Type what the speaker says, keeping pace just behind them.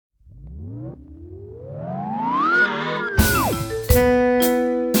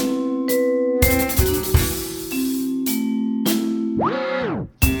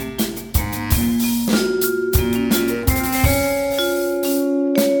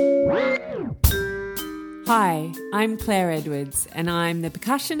Hi, I'm Claire Edwards and I'm the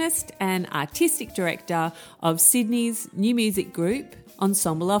percussionist and artistic director of Sydney's new music group,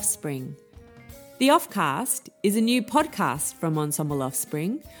 Ensemble Offspring. The Offcast is a new podcast from Ensemble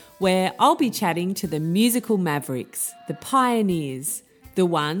Offspring where I'll be chatting to the musical mavericks, the pioneers, the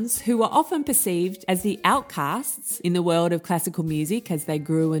ones who were often perceived as the outcasts in the world of classical music as they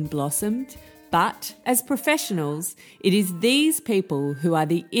grew and blossomed. But as professionals, it is these people who are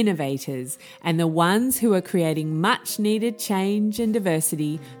the innovators and the ones who are creating much needed change and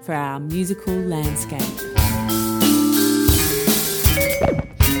diversity for our musical landscape.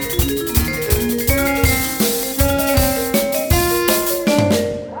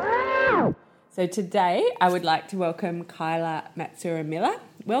 So today I would like to welcome Kyla Matsuura-Miller.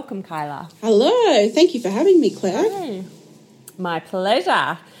 Welcome, Kyla. Hello. Thank you for having me, Claire. Hey. My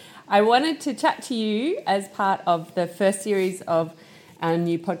pleasure. I wanted to chat to you as part of the first series of our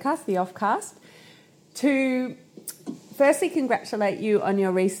new podcast, The Offcast, to firstly congratulate you on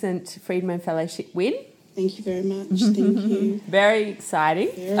your recent Friedman Fellowship win. Thank you very much. Thank you. Very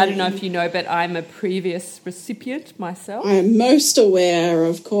exciting. Very. I don't know if you know, but I'm a previous recipient myself. I am most aware,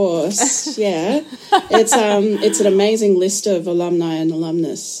 of course. Yeah. It's an amazing list of alumni and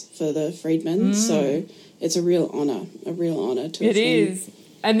alumnus for the Friedman, so it's a real honour to It is.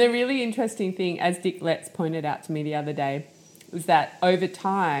 And the really interesting thing, as Dick Letts pointed out to me the other day, was that over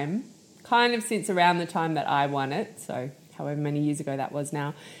time, kind of since around the time that I won it, so however many years ago that was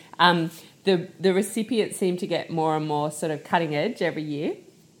now, the recipients seem to get more and more sort of cutting edge every year.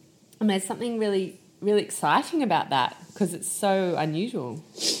 And there's something really, really exciting about that because it's so unusual.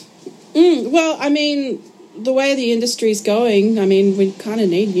 Well, I mean, the way the industry's going, I mean, we kind of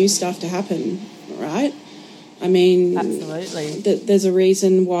need new stuff to happen, right? I mean, absolutely. There's a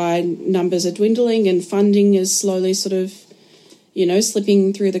reason why numbers are dwindling and funding is slowly sort of,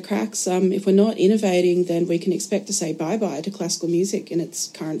 slipping through the cracks. If we're not innovating, then we can expect to say bye-bye to classical music in its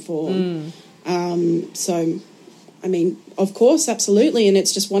current form. So, I mean, of course, absolutely. And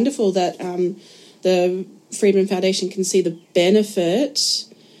it's just wonderful that the Friedman Foundation can see the benefit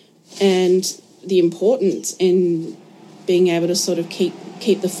and the importance in being able to sort of keep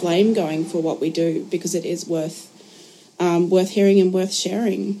the flame going for what we do, because it is worth hearing and worth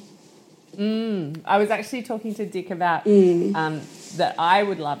sharing. I was actually talking to Dick about that I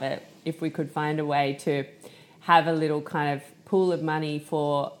would love it if we could find a way to have a little kind of pool of money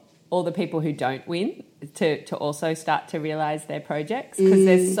for all the people who don't win to also start to realise their projects, because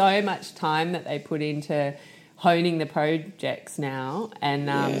there's so much time that they put into honing the projects now, and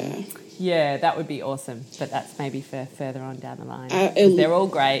yeah, that would be awesome. But that's maybe for further on down the line. They're all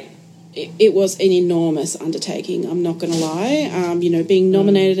great. It was an enormous undertaking, I'm not going to lie. Being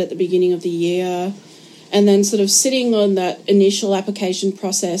nominated at the beginning of the year and then sort of sitting on that initial application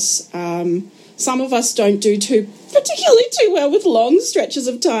process. Some of us don't do particularly too well with long stretches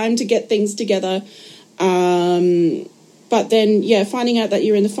of time to get things together. But then, finding out that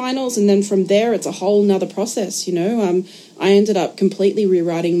you're in the finals, and then from there it's a whole nother process, I ended up completely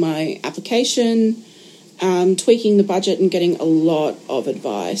rewriting my application, tweaking the budget and getting a lot of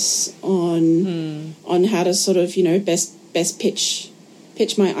advice on how to sort of, best pitch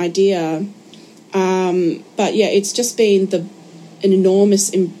my idea. But, it's just been an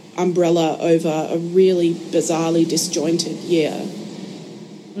enormous umbrella over a really bizarrely disjointed year.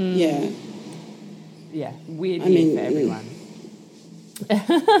 Yeah, weird year for everyone.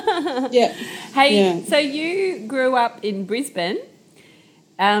 Yeah. Hey, so you grew up in Brisbane.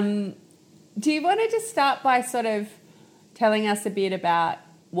 Do you want to just start by sort of telling us a bit about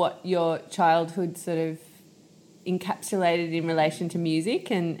what your childhood sort of encapsulated in relation to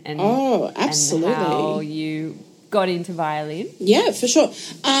music and absolutely. And how you got into violin? Yeah, for sure.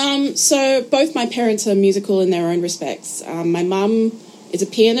 So both my parents are musical in their own respects. My mum is a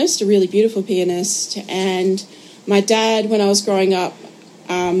pianist, a really beautiful pianist, and my dad, when I was growing up,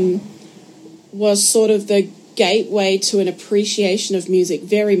 was sort of the gateway to an appreciation of music,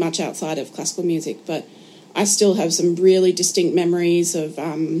 very much outside of classical music, but I still have some really distinct memories of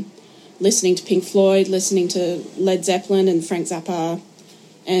listening to Pink Floyd, listening to Led Zeppelin and Frank Zappa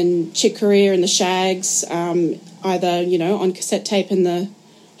and Chick Corea and the Shags, either, on cassette tape in the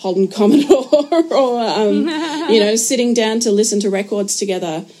Holden Commodore or, sitting down to listen to records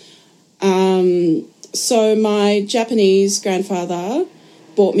together. So my Japanese grandfather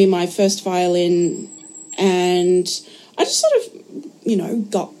bought me my first violin, and I just sort of,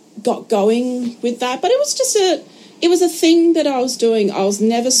 got going with that. But it was a thing that I was doing. I was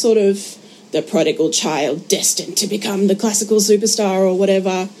never sort of the prodigal child destined to become the classical superstar or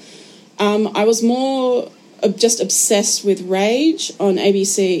whatever. I was more just obsessed with Rage on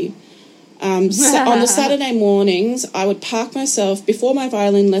ABC. On the Saturday mornings, I would park myself, before my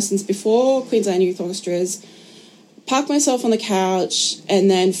violin lessons, before Queensland Youth Orchestras, park myself on the couch and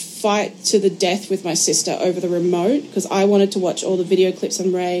then fight to the death with my sister over the remote, because I wanted to watch all the video clips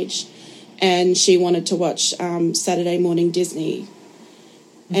on Rage and she wanted to watch Saturday Morning Disney.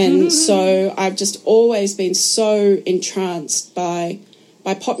 And so I've just always been so entranced by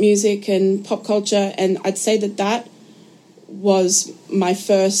pop music and pop culture, and I'd say that was my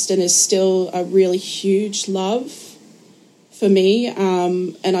first and is still a really huge love for me,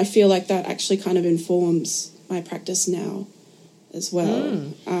 and I feel like that actually kind of informs my practice now as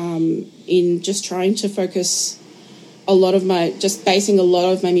well, in just trying to focus basing a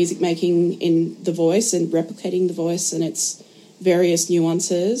lot of my music making in the voice and replicating the voice and its various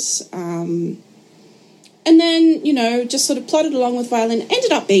nuances. And then, just sort of plodded along with violin,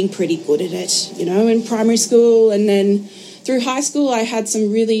 ended up being pretty good at it, in primary school. And then through high school, I had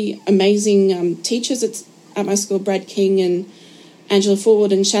some really amazing teachers at my school, Brad King and Angela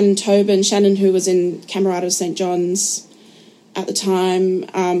Forward and Shannon Tobin. Shannon, who was in Camerata of St. John's at the time,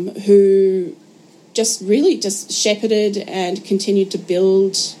 who just really just shepherded and continued to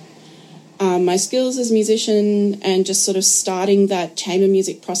build my skills as a musician, and just sort of starting that chamber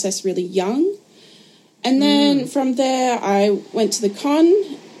music process really young. And then from there, I went to the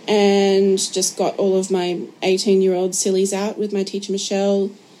con and just got all of my 18-year-old sillies out with my teacher,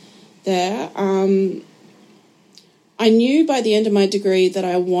 Michelle, there. I knew by the end of my degree that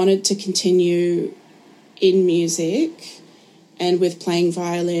I wanted to continue in music and with playing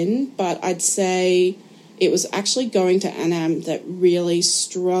violin, but I'd say it was actually going to ANAM that really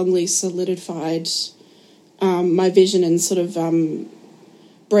strongly solidified my vision and sort of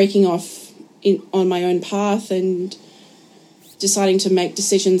breaking off on my own path and deciding to make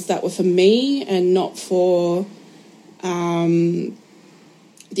decisions that were for me and not for the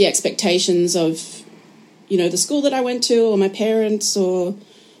expectations of, the school that I went to or my parents or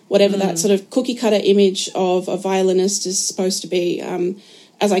whatever that sort of cookie-cutter image of a violinist is supposed to be.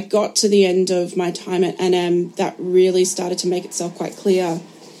 As I got to the end of my time at ANAM, that really started to make itself quite clear.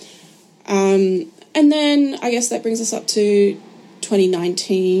 And then I guess that brings us up to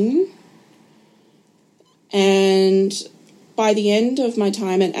 2019. And by the end of my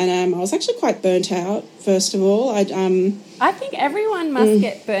time at ANAM, I was actually quite burnt out, first of all. I think everyone must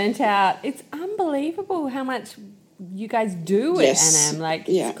get burnt out. It's unbelievable how much you guys do at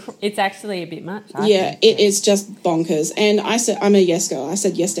ANAM. It's actually a bit much. I think. It is just bonkers. And I'm a yes girl. I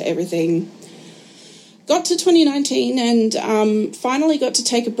said yes to everything. Got to 2019 and finally got to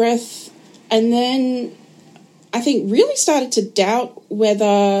take a breath, and then I think really started to doubt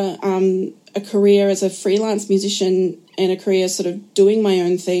whether a career as a freelance musician and a career sort of doing my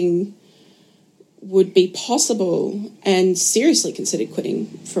own thing would be possible, and seriously considered quitting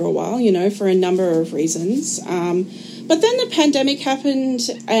for a while, for a number of reasons. But then the pandemic happened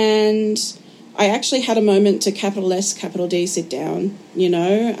and I actually had a moment to capital S, capital D, sit down,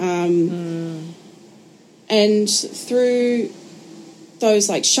 and through those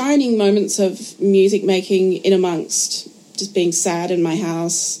shining moments of music making in amongst just being sad in my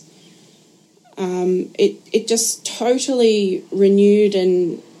house, it just totally renewed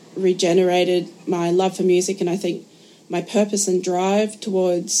and regenerated my love for music, and I think my purpose and drive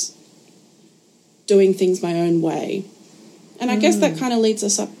towards doing things my own way. And I guess that kind of leads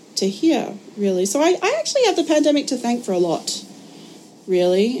us up to here, really. So I actually have the pandemic to thank for a lot,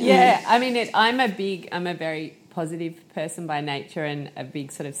 really. Yeah, I'm a very positive person by nature and a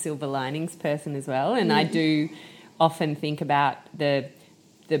big sort of silver linings person as well. And I do often think about the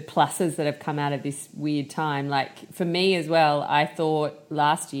pluses that have come out of this weird time. Like for me as well, I thought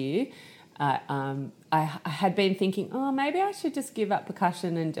last year I had been thinking, maybe I should just give up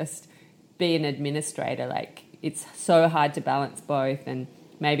percussion and just be an administrator. Like it's so hard to balance both, and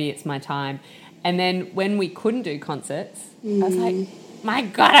maybe it's my time. And then when we couldn't do concerts, I was like, my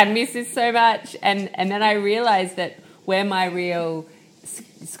God, I miss this so much. And then I realised that where my real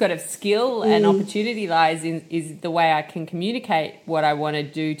sort of skill and opportunity lies is the way I can communicate what I want to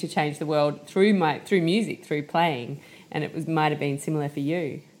do to change the world through music, through playing. And it might have been similar for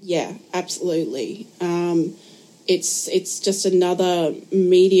you. Yeah, absolutely. It's just another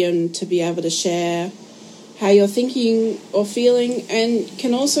medium to be able to share how you're thinking or feeling, and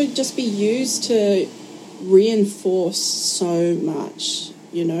can also just be used to reinforce so much,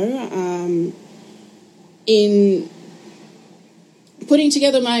 in putting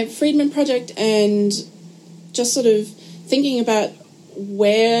together my Friedman project and just sort of thinking about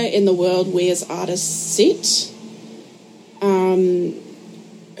where in the world we as artists sit,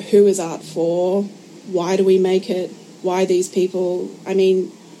 who is art for, why do we make it, why these people.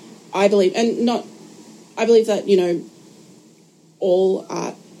 I believe that, you know, all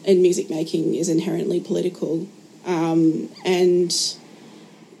art and music making is inherently political, and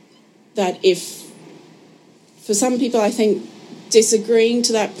that if, for some people, I think disagreeing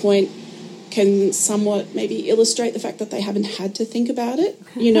to that point can somewhat maybe illustrate the fact that they haven't had to think about it,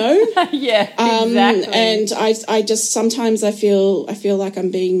 you know? Yeah, exactly. And I just, sometimes I feel like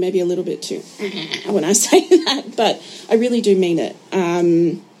I'm being maybe a little bit too when I say that, but I really do mean it.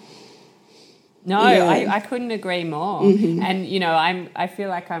 I couldn't agree more. Mm-hmm. And, you know, I feel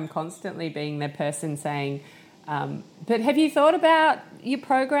like I'm constantly being the person saying, but have you thought about your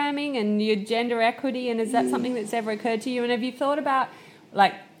programming and your gender equity, and is that something that's ever occurred to you? And have you thought about,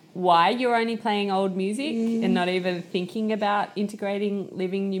 like, why you're only playing old music and not even thinking about integrating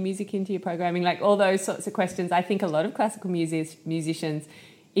living new music into your programming? Like, all those sorts of questions. I think a lot of classical musicians,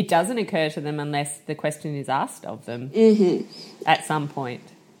 it doesn't occur to them unless the question is asked of them at some point.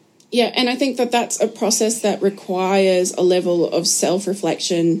 Yeah, and I think that that's a process that requires a level of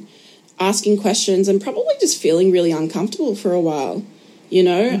self-reflection, asking questions, and probably just feeling really uncomfortable for a while, you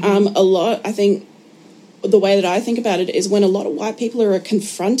know? A lot, I think, the way that I think about it is when a lot of white people are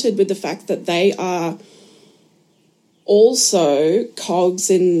confronted with the fact that they are also cogs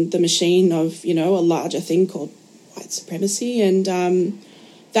in the machine of, you know, a larger thing called white supremacy, and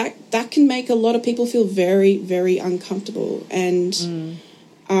that can make a lot of people feel very, very uncomfortable. And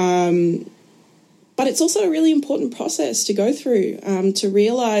but it's also a really important process to go through, to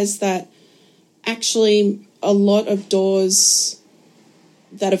realise that actually a lot of doors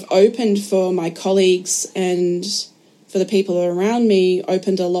that have opened for my colleagues and for the people around me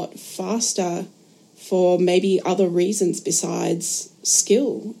opened a lot faster for maybe other reasons besides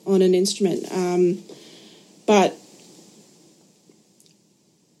skill on an instrument.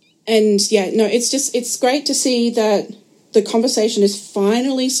 It's great to see that the conversation is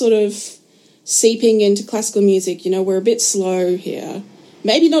finally sort of seeping into classical music. You know, we're a bit slow here.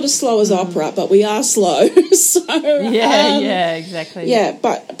 Maybe not as slow as opera, but we are slow. Exactly. Yeah,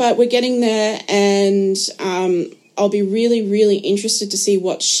 but we're getting there, and I'll be really, really interested to see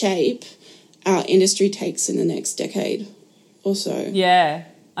what shape our industry takes in the next decade or so. Yeah,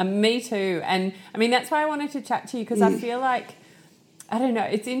 me too. And, I mean, that's why I wanted to chat to you, because I feel like, I don't know,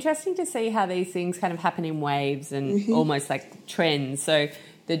 it's interesting to see how these things kind of happen in waves and almost like trends. So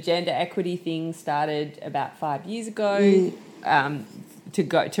the gender equity thing started about 5 years ago.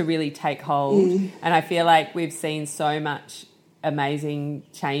 To really take hold. And I feel like we've seen so much amazing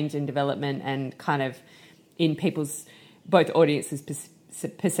change and development, and kind of in people's, both audiences'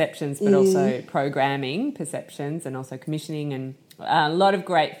 perceptions, but also programming perceptions, and also commissioning, and a lot of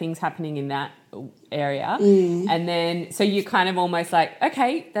great things happening in that area. And then, so you're kind of almost like,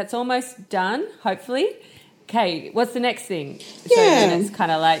 okay, that's almost done, hopefully. Okay, what's the next thing? So then it's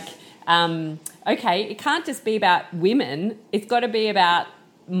kind of like, okay, it can't just be about women. It's got to be about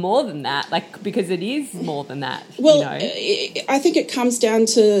more than that, like, because it is more than that. Well, you know? I think it comes down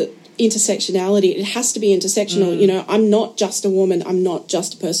to intersectionality. It has to be intersectional. You know, I'm not just a woman. I'm not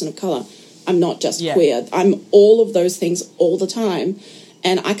just a person of colour. I'm not just queer. I'm all of those things all the time.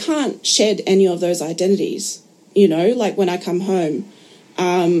 And I can't shed any of those identities, you know, like when I come home.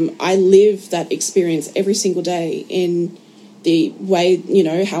 I live that experience every single day in the way, you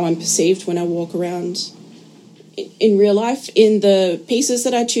know, how I'm perceived when I walk around in real life, in the pieces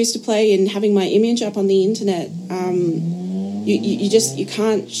that I choose to play, in having my image up on the internet. You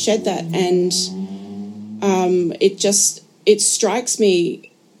can't shed that. And it strikes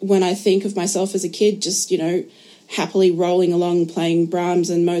me when I think of myself as a kid, just, you know, happily rolling along playing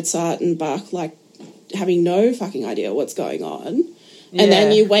Brahms and Mozart and Bach, like having no fucking idea what's going on. And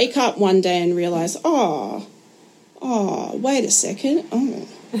then you wake up one day and realise, oh, wait a second. Oh,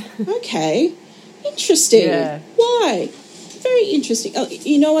 okay. Interesting. Yeah. Why? Very interesting.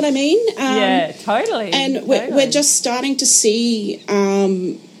 You know what I mean? Yeah, totally. And we're just starting to see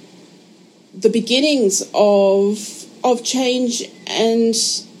the beginnings of change, and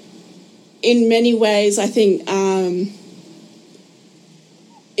in many ways I think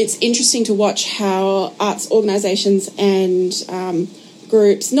it's interesting to watch how arts organisations and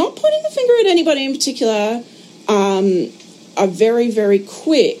groups, not pointing the finger at anybody in particular, are very, very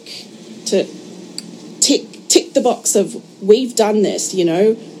quick to tick the box of, we've done this, you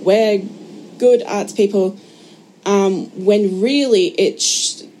know, we're good arts people, when really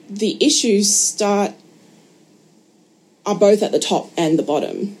the issues are both at the top and the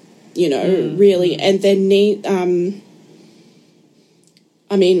bottom, you know, really, and there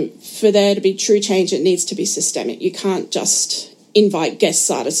I mean, for there to be true change, it needs to be systemic. You can't just invite guest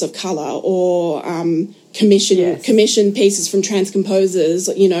artists of colour or commission pieces from trans composers.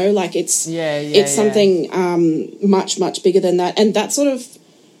 You know, like it's something much, much bigger than that. And that sort of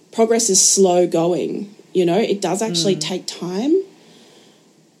progress is slow going. You know, it does actually take time.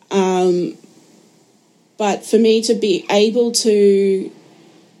 But for me to be able to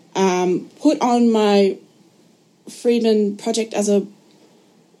put on my Friedman project as a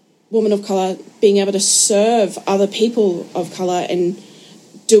woman of colour, being able to serve other people of colour and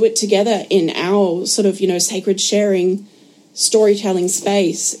do it together in our sort of, you know, sacred sharing storytelling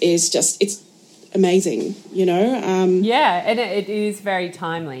space is just, it's amazing, you know. And it is very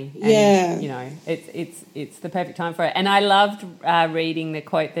timely. And, you know, it's the perfect time for it. And I loved reading the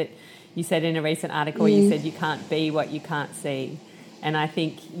quote that you said in a recent article. You said you can't be what you can't see. And I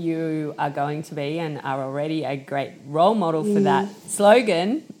think you are going to be and are already a great role model for that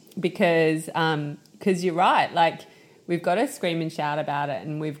slogan because you're right. Like, we've got to scream and shout about it,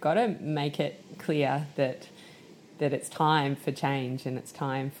 and we've got to make it clear that it's time for change and it's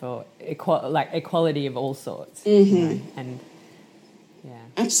time for equality of all sorts. You know? And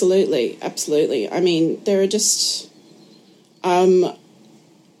absolutely. I mean, there are just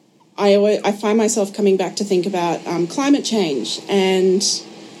I find myself coming back to think about climate change and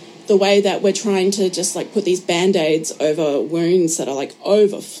the way that we're trying to just like put these band-aids over wounds that are like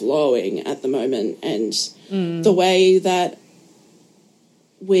overflowing at the moment, and the way that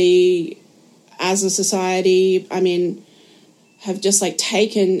we as a society, I mean, have just like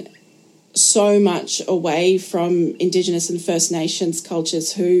taken so much away from Indigenous and First Nations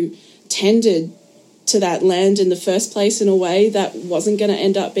cultures who tended to that land in the first place in a way that wasn't going to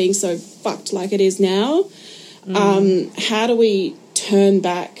end up being so fucked like it is now. How do we turn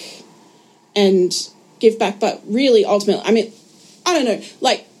back and give back? But really, ultimately, I mean, I don't know,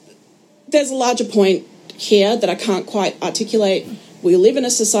 like, there's a larger point here that I can't quite articulate. We live in a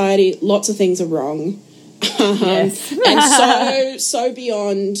society, lots of things are wrong. Yes. And so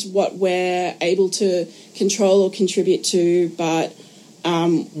beyond what we're able to control or contribute to, but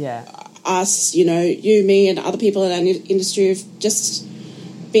us, you know, you, me, and other people in our industry have just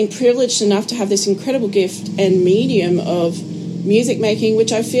been privileged enough to have this incredible gift and medium of music making,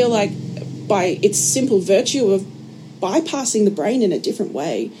 which I feel like by its simple virtue of bypassing the brain in a different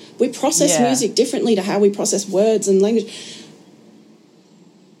way. We process music differently to how we process words and language.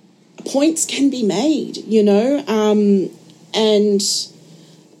 Points can be made, you know, and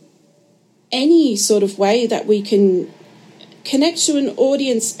any sort of way that we can connect to an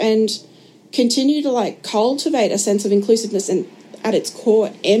audience and continue to like cultivate a sense of inclusiveness and at its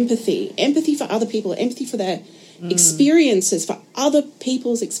core empathy for other people, empathy for their experiences, for other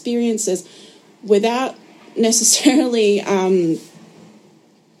people's experiences, without necessarily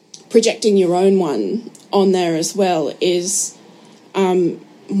projecting your own one on there as well, is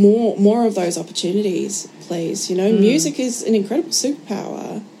more of those opportunities, please. You know, music is an incredible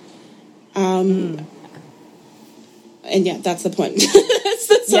superpower. And yeah, that's the point. That's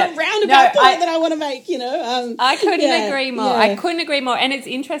the sort of roundabout point that I want to make, you know. I couldn't agree more. I couldn't agree more. And it's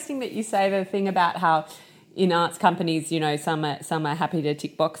interesting that you say the thing about how in arts companies, you know, some are happy to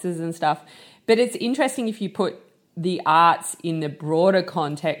tick boxes and stuff. But it's interesting if you put the arts in the broader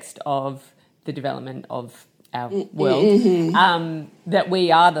context of the development of our world, that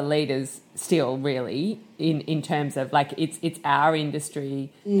we are the leaders still, really, in terms of, like, it's our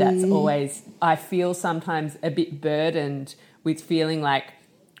industry that's always, I feel sometimes a bit burdened with feeling like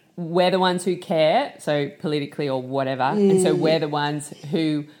we're the ones who care, so politically or whatever, and so we're the ones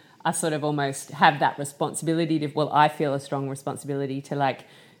who are sort of almost have that responsibility to, well, I feel a strong responsibility to, like,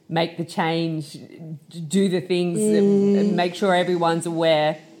 make the change, do the things, make sure everyone's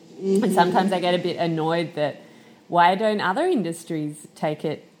aware. And sometimes I get a bit annoyed that why don't other industries take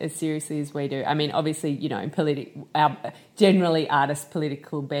it as seriously as we do? I mean, obviously, you know, generally artists'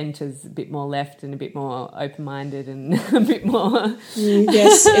 political bent is a bit more left and a bit more open-minded and a bit more...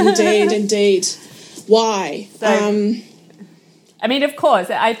 Yes, indeed. Why? So, I mean, of course,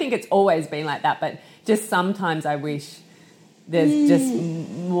 I think it's always been like that, but just sometimes I wish there's just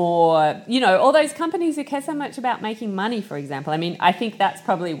more, you know, all those companies who care so much about making money, for example. I mean, I think that's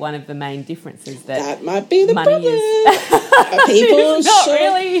probably one of the main differences that might be the money problem. Is. People not sure,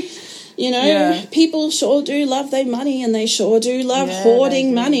 really. You know, people sure do love their money, and they sure do love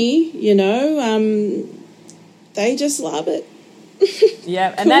hoarding money. You know, they just love it.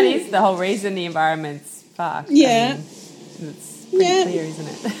 Yeah, and that is the whole reason the environment's fucked. Yeah. I mean, it's pretty clear, isn't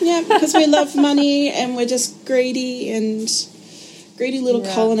it? Yeah, because we love money and we're just greedy little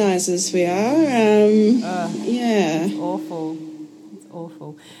colonisers we are. It's awful. It's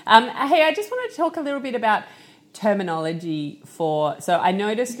awful. Hey, I just want to talk a little bit about terminology for... So I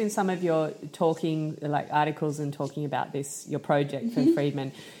noticed in some of your talking, like articles and talking about this, your project for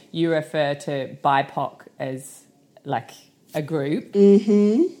Friedman, you refer to BIPOC as like a group.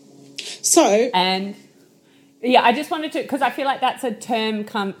 So... And... Yeah, I just wanted to, because I feel like that's a term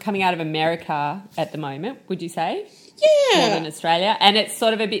coming out of America at the moment, would you say? Yeah. More than Australia. And it's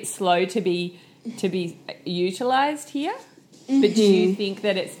sort of a bit slow to be utilised here. But do you think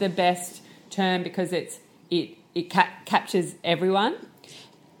that it's the best term because it captures everyone?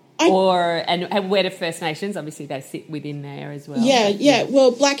 And where do First Nations, obviously they sit within there as well. Yeah. Well,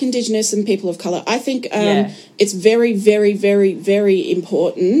 Black, Indigenous and people of colour. I think it's very, very, very, very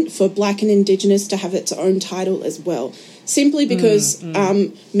important for Black and Indigenous to have its own title as well. Simply because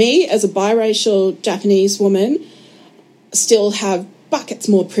me, as a biracial Japanese woman, still have buckets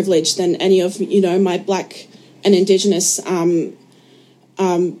more privilege than any of, my Black and Indigenous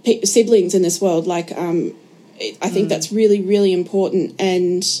siblings in this world. Like, I think that's really, really important,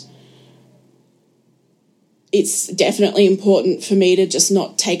 and it's definitely important for me to just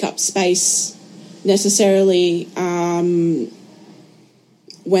not take up space necessarily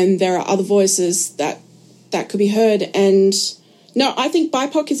when there are other voices that could be heard. And no, I think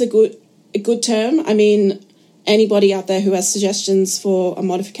BIPOC is a good term. I mean, anybody out there who has suggestions for a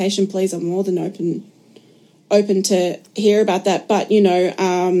modification, please, I'm more than open to hear about that. But,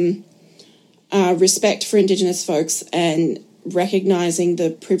 respect for Indigenous folks and recognising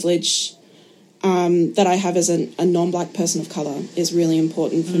the privilege that I have as a non-Black person of colour is really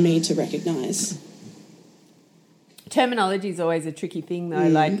important for me to recognise. Terminology is always a tricky thing, though.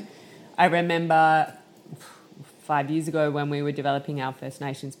 Like, I remember 5 years ago when we were developing our First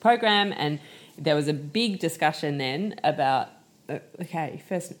Nations program, and there was a big discussion then about,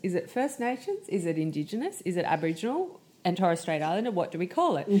 is it First Nations? Is it Indigenous? Is it Aboriginal and Torres Strait Islander? What do we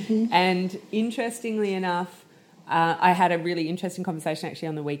call it? And interestingly enough, I had a really interesting conversation actually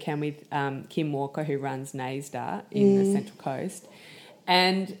on the weekend with Kim Walker, who runs NASDA in the Central Coast,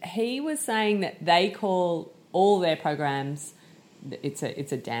 and he was saying that they call all their programs, it's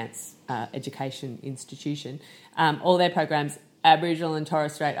a dance education institution, all their programs Aboriginal and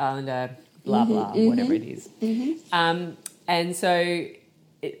Torres Strait Islander, blah, blah, whatever it is. And so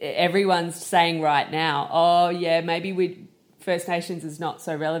everyone's saying right now, maybe First Nations is not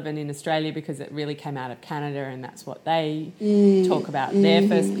so relevant in Australia because it really came out of Canada and that's what they talk about their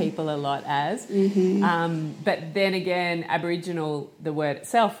First People a lot as. But then again, Aboriginal, the word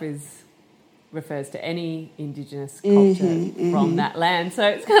itself refers to any Indigenous culture from that land. So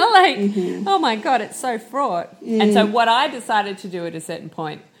it's kind of like, oh my God, it's so fraught. And so what I decided to do at a certain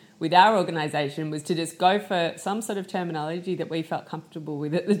point with our organisation was to just go for some sort of terminology that we felt comfortable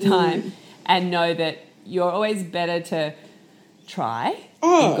with at the time and know that you're always better to try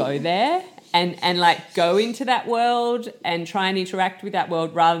and go there and like go into that world and try and interact with that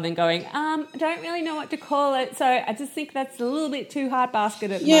world rather than going, I don't really know what to call it. So I just think that's a little bit too hard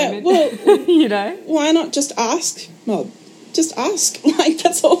basket at the moment. Well, why not just ask? Well, just ask. Like,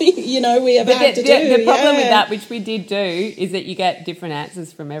 that's all we ever have to do. The problem with that, which we did do, is that you get different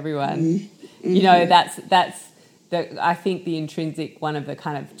answers from everyone. That's I think the intrinsic, one of the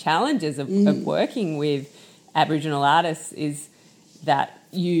kind of challenges of working with Aboriginal artists is that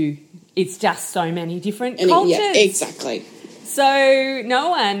it's just so many different cultures. Yeah, exactly. So no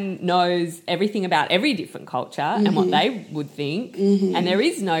one knows everything about every different culture and what they would think, and there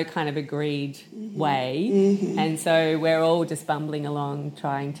is no kind of agreed way, and so we're all just bumbling along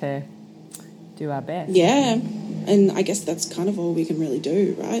trying to do our best. Yeah, and I guess that's kind of all we can really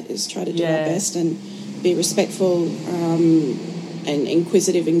do, right, is try to do our best and be respectful and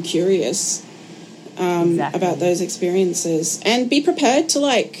inquisitive and curious about those experiences, and be prepared to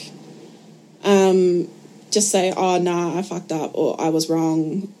just say, oh, nah, I fucked up, or I was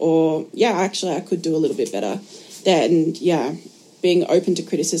wrong, or, actually I could do a little bit better. Then, being open to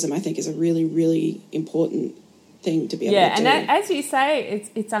criticism, I think, is a really, really important thing to be able to do. Yeah, and as you say,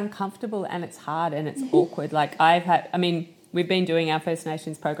 it's uncomfortable and it's hard and it's awkward. Like we've been doing our First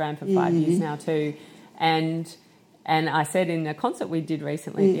Nations program for 5 years now too, and I said in a concert we did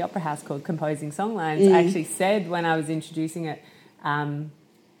recently at the Opera House called Composing Songlines, I actually said when I was introducing it,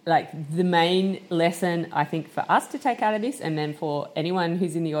 the main lesson I think for us to take out of this, and then for anyone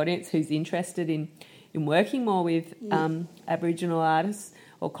who's in the audience who's interested in working more with Aboriginal artists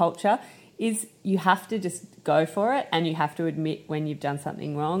or culture, is you have to just go for it, and you have to admit when you've done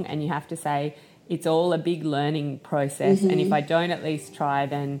something wrong, and you have to say it's all a big learning process, and if I don't at least try,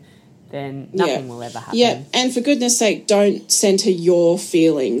 then nothing will ever happen. Yeah, and for goodness sake, don't centre your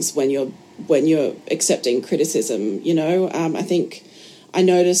feelings when you're accepting criticism. I think I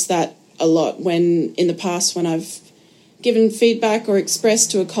noticed that a lot when in the past when I've given feedback or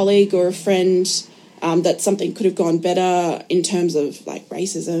expressed to a colleague or a friend that something could have gone better in terms of like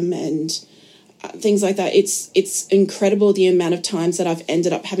racism and things like that. It's incredible the amount of times that I've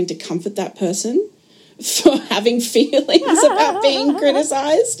ended up having to comfort that person for having feelings about being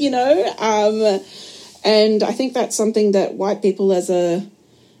criticised, you know. And I think that's something that white people as a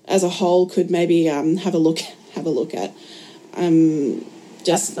whole could maybe have a look at.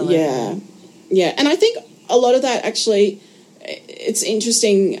 Absolutely. Yeah. And I think a lot of that actually, it's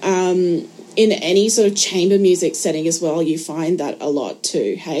interesting. In any sort of chamber music setting as well, you find that a lot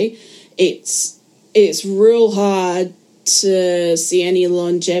too. Hey, it's real hard to see any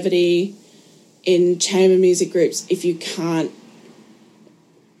longevity in chamber music groups if you can't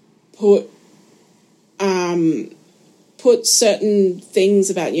put certain things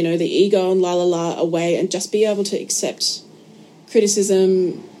about, you know, the ego and la away and just be able to accept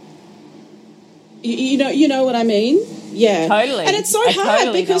criticism. You know what I mean? Yeah. Totally. And it's so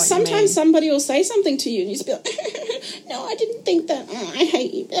hard because sometimes somebody will say something to you and you just be like, no, I didn't think that. Oh, I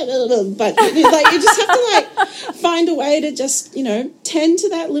hate you. But like, you just have to like find a way to just, you know, tend to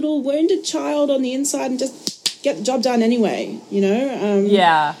that little wounded child on the inside and just get the job done anyway, you know?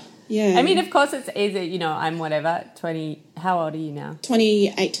 Yeah. I mean, of course it's easy, you know, I'm whatever, 20, how old are you now?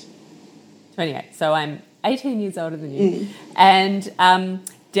 28. 28. So I'm 18 years older than you. And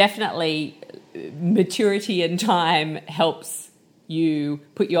definitely maturity and time helps you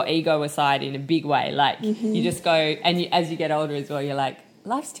put your ego aside in a big way. Like you just go, and as you get older as well, you're like,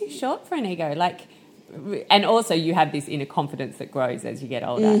 life's too short for an ego. Like, and also you have this inner confidence that grows as you get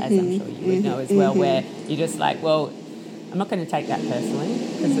older, as I'm sure you would know as well, where you're just like, well, I'm not going to take that personally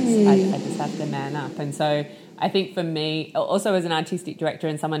because I just have to man up. And so I think for me, also as an artistic director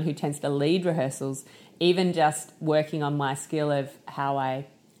and someone who tends to lead rehearsals, even just working on my skill of how I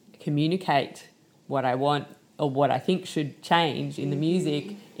communicate what I want or what I think should change in the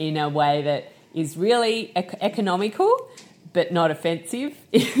music in a way that is really economical but not offensive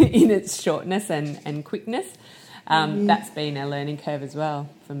in its shortness and quickness. That's been a learning curve as well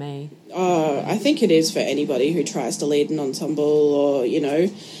for me. Oh, I think it is for anybody who tries to lead an ensemble or, you know,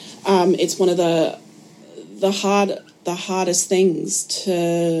 it's one of the hardest things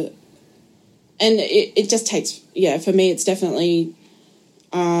to, and it just takes, for me it's definitely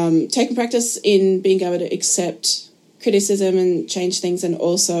taking practice in being able to accept criticism and change things, and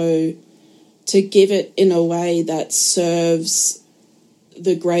also to give it in a way that serves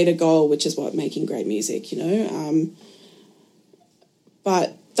the greater goal, which is what making great music, you know.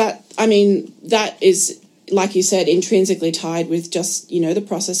 But that is, like you said, intrinsically tied with just, you know, the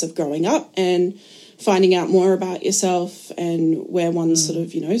process of growing up and finding out more about yourself and where one sort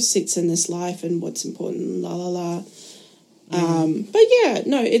of, you know, sits in this life and what's important, But yeah,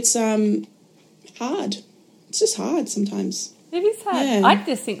 no, it's hard. It's just hard sometimes. It is hard. Yeah. I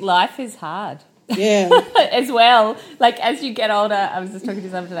just think life is hard. Yeah. As well. Like as you get older, I was just talking to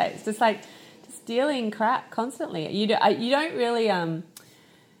someone today, it's just like just dealing crap constantly. You don't really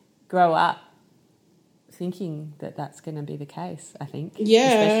grow up thinking that that's going to be the case, I think.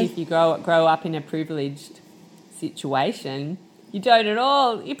 Yeah. Especially if you grow up in a privileged situation. You don't at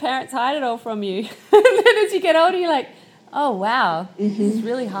all. Your parents hide it all from you. And then as you get older, you're like, oh, wow, this is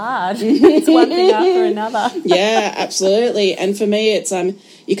really hard. It's one thing after another. Yeah, absolutely. And for me, it's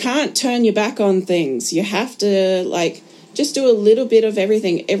you can't turn your back on things. You have to, like, just do a little bit of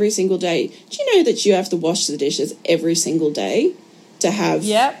everything every single day. Do you know that you have to wash the dishes every single day to have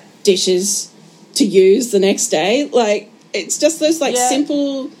dishes to use the next day? Like, it's just those, like,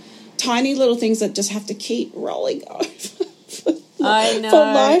 simple, tiny little things that just have to keep rolling over. I know, for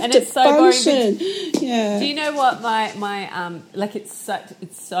life and to it's so function. boring. Yeah. Do you know what my like it's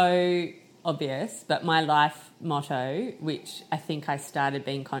so obvious, but my life motto, which I think I started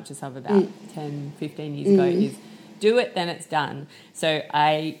being conscious of about 10, 15 years ago, is do it, then it's done. So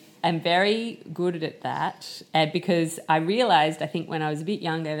I am very good at that, and because I realised, I think when I was a bit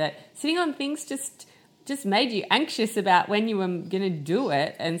younger, that sitting on things just made you anxious about when you were going to do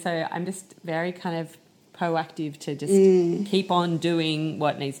it, and so I'm just very kind of proactive to just keep on doing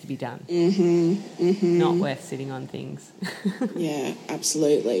what needs to be done. Not worth sitting on things. Yeah,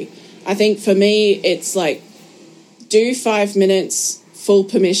 absolutely. I think for me, it's like do 5 minutes, full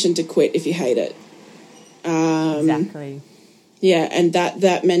permission to quit if you hate it. Exactly. Yeah, and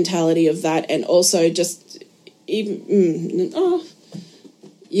that mentality of that, and also just even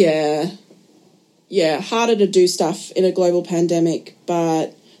harder to do stuff in a global pandemic,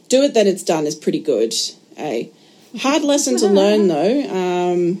 but do it then it's done is pretty good. A hard lesson to learn though,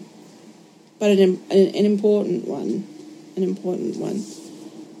 but an important one.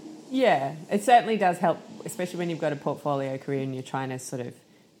 Yeah, it certainly does help, especially when you've got a portfolio career and you're trying to sort of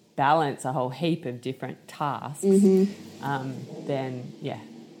balance a whole heap of different tasks. Then, yeah,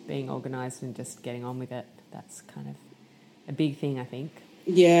 being organised and just getting on with it, that's kind of a big thing, I think.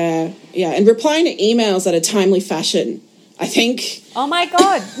 Yeah, and replying to emails at a timely fashion, I think. Oh, my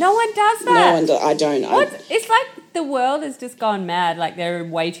God, no one does that. No one does. I don't. It's like the world has just gone mad. Like, there are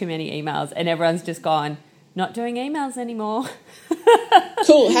way too many emails and everyone's just gone, not doing emails anymore.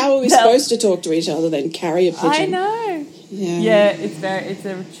 Cool. How are we supposed to talk to each other then? Carrier pigeon. I know. Yeah, it's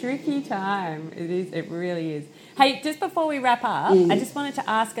a tricky time. It really is. Hey, just before we wrap up, I just wanted to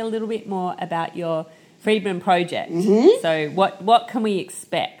ask a little bit more about your Friedman project. So what can we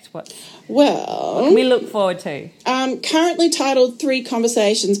expect? What can we look forward to? Currently titled 3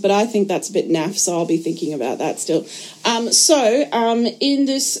 Conversations, but I think that's a bit naff, so I'll be thinking about that still. In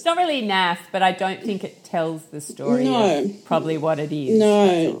this... It's not really naff, but I don't think it tells the story of probably what it is.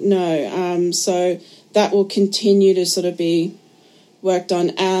 No. So that will continue to sort of be worked on.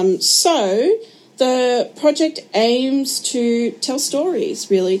 So the project aims to tell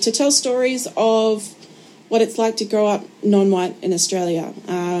stories, really, to tell stories of what it's like to grow up non-white in Australia.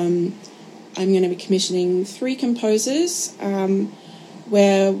 I'm going to be commissioning 3 composers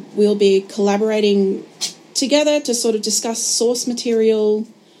where we'll be collaborating together to sort of discuss source material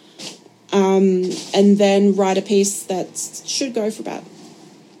and then write a piece that should go for about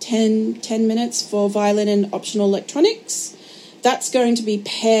 10 minutes for violin and optional electronics. That's going to be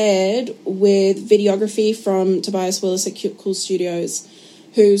paired with videography from Tobias Willis at Cool Studios,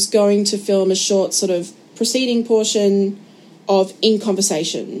 who's going to film a short sort of proceeding portion of In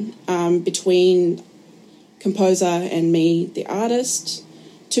Conversation between composer and me, the artist,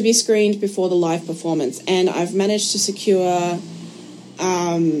 to be screened before the live performance. And I've managed to secure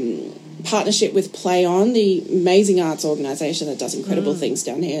partnership with Play On, the amazing arts organisation that does incredible things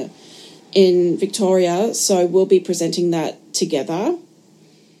down here in Victoria. So we'll be presenting that together.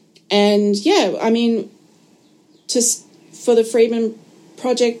 And, yeah, I mean, for the Friedman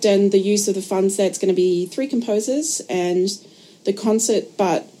project and the use of the funds there, it's going to be 3 composers and the concert,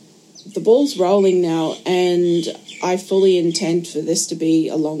 but the ball's rolling now and I fully intend for this to be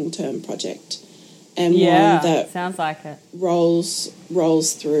a long-term project and one that sounds like it rolls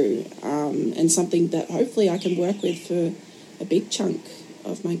through and something that hopefully I can work with for a big chunk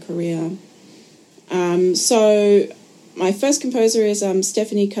of my career. So my first composer is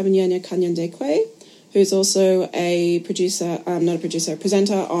Stephanie Cavagna Kanyandekwe, who's also a presenter on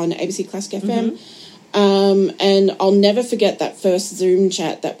ABC Classic FM. And I'll never forget that first Zoom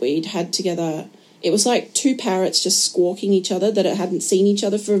chat that we'd had together. It was like 2 parrots just squawking each other that hadn't seen each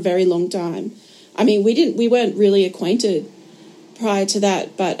other for a very long time. I mean, we weren't really acquainted prior to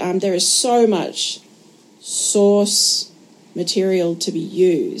that, but there is so much source material to be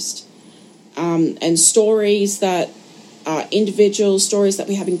used, and stories that are individual, stories that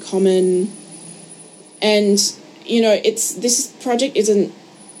we have in common. And, you know, this project isn't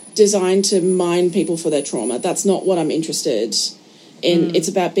designed to mine people for their trauma. That's not what I'm interested in. It's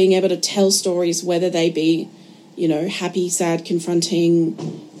about being able to tell stories, whether they be, you know, happy, sad, confronting,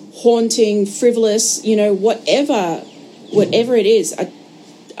 haunting, frivolous, you know, whatever it is,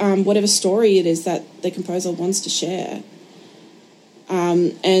 whatever story it is that the composer wants to share.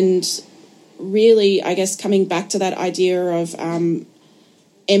 And really, I guess, coming back to that idea of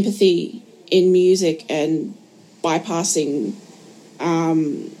empathy in music and bypassing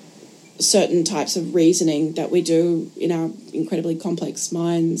certain types of reasoning that we do in our incredibly complex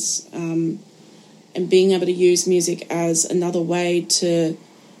minds, and being able to use music as another way to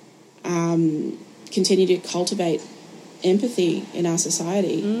continue to cultivate empathy in our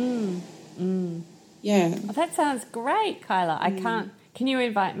society. Yeah. Oh, that sounds great, Kyla. I can't... Can you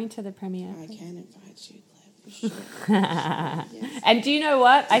invite me to the premiere? I can invite you, Claire, for sure. Yes. And do you know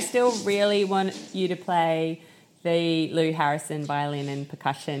what? I still really want you to play the Lou Harrison violin and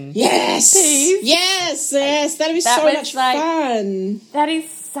percussion piece. Yes. That'd be so much fun. That is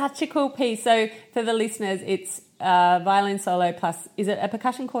such a cool piece. So for the listeners, it's violin solo plus... Is it a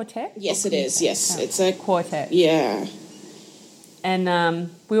percussion quartet? Yes, it is. Yes, it's a quartet. Yeah.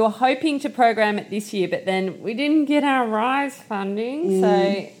 And we were hoping to program it this year, but then we didn't get our RISE funding,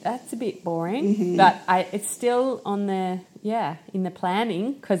 so that's a bit boring. But it's still on in the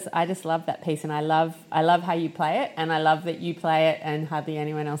planning, because I just love that piece, and I love how you play it, and I love that you play it and hardly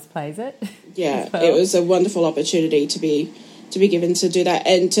anyone else plays it. Yeah, it was a wonderful opportunity to be given to do that,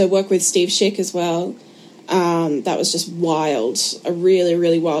 and to work with Steve Schick as well. That was just wild, a really,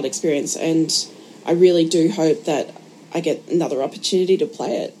 really wild experience, and I really do hope that I get another opportunity to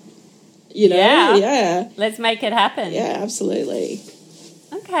play it. You know? Yeah. Let's make it happen. Yeah, absolutely.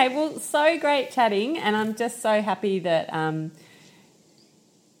 Okay. Okay, well, so great chatting, and I'm just so happy that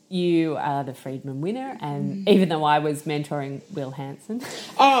you are the Friedman winner, and even though I was mentoring Will Hanson.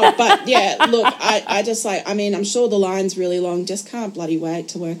 Oh, but yeah, look, I just I'm sure the line's really long, just can't bloody wait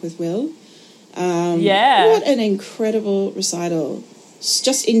to work with Will. What an incredible recital.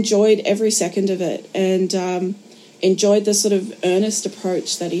 Just enjoyed every second of it, and enjoyed the sort of earnest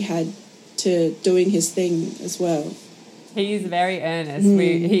approach that he had to doing his thing as well. He is very earnest.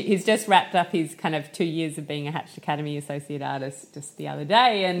 He's just wrapped up his kind of 2 years of being a Hatched Academy Associate Artist just the other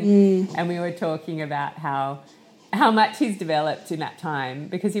day, and we were talking about how much he's developed in that time,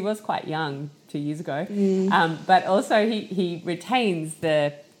 because he was quite young 2 years ago. But also he retains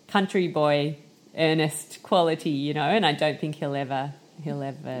the country boy earnest quality, you know, and I don't think he'll ever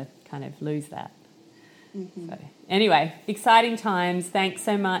kind of lose that. So anyway, exciting times. Thanks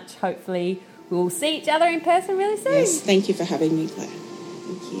so much. Hopefully we'll see each other in person really soon. Yes, thank you for having me, Claire.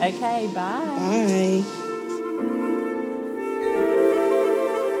 Thank you. Okay, bye. Bye.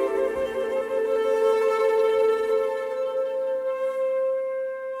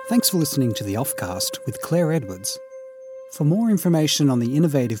 Thanks for listening to The Offcast with Claire Edwards. For more information on the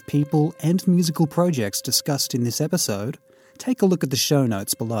innovative people and musical projects discussed in this episode, take a look at the show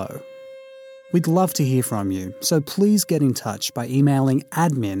notes below. We'd love to hear from you, so please get in touch by emailing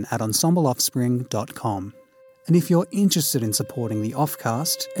admin@ensembleoffspring.com. And if you're interested in supporting the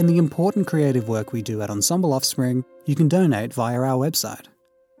Offcast and the important creative work we do at Ensemble Offspring, you can donate via our website.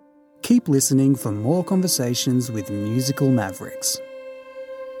 Keep listening for more conversations with musical mavericks.